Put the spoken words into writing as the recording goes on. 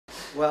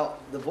Well,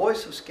 the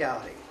voice of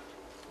scouting,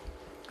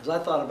 as I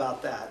thought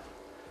about that,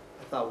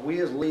 I thought we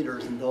as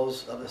leaders and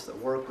those of us that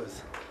work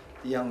with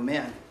the young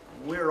men,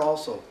 we're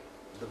also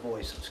the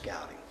voice of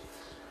scouting.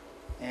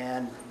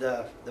 And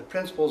the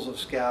principles of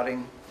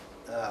scouting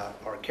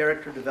are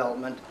character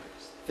development,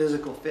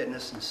 physical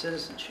fitness, and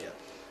citizenship.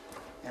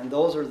 And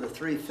those are the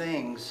three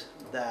things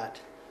that,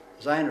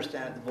 as I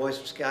understand it, the Voice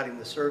of Scouting,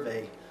 the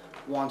survey,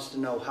 wants to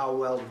know how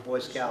well the Boy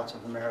Scouts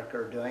of America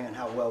are doing and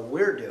how well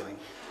we're doing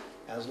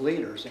as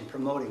leaders in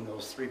promoting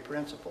those three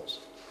principles.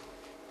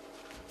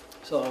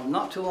 So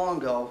not too long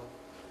ago,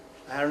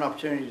 I had an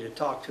opportunity to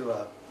talk to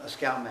a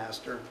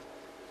scoutmaster,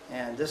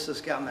 and this is a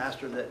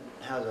scoutmaster that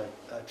has a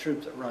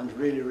troop that runs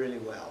really, really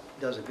well,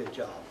 does a good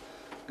job.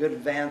 Good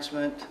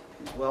advancement,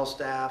 he's well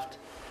staffed,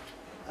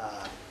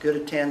 good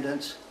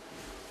attendance.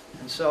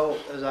 And so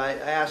as I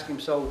asked him,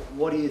 so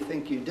what do you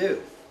think you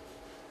do?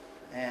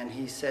 And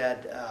he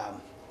said,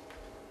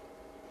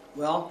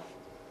 well,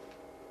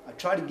 I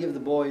try to give the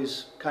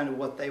boys kind of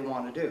what they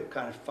want to do,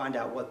 kind of find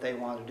out what they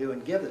want to do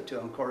and give it to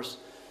them, of course,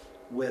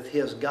 with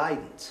his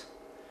guidance.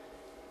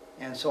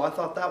 And so I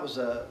thought that was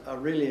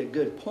really a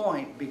good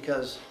point,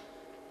 because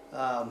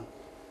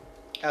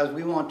as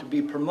we want to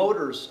be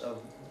promoters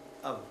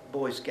of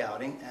Boy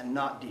Scouting and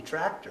not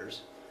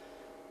detractors,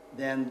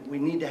 then we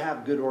need to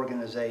have good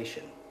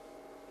organization.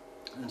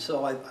 And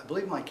so I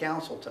believe my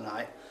counsel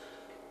tonight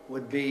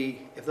would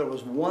be, if there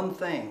was one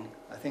thing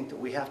I think that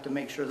we have to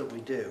make sure that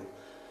we do,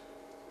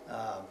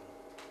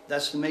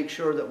 that's to make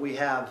sure that we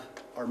have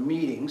our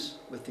meetings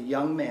with the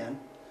young men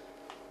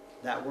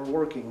that we're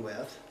working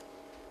with,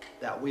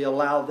 that we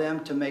allow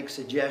them to make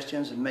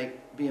suggestions and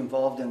be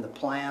involved in the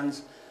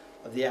plans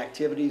of the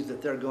activities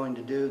that they're going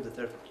to do,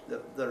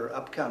 that are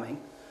upcoming,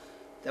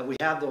 that we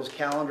have those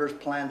calendars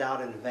planned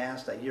out in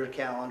advance, that year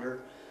calendar.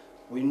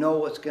 We know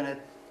what's going to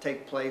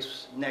take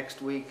place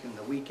next week and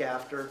the week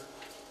after.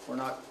 We're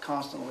not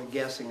constantly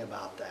guessing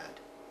about that.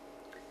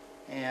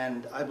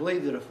 And I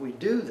believe that if we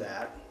do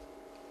that,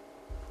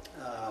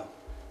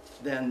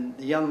 then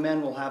the young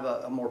men will have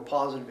a more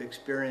positive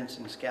experience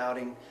in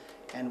scouting,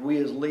 and we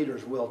as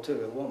leaders will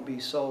too. It won't be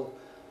so,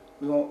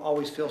 we won't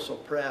always feel so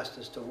pressed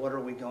as to what are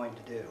we going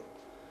to do.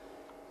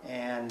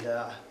 And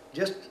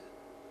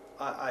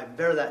I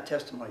bear that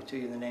testimony to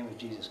you in the name of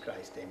Jesus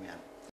Christ. Amen.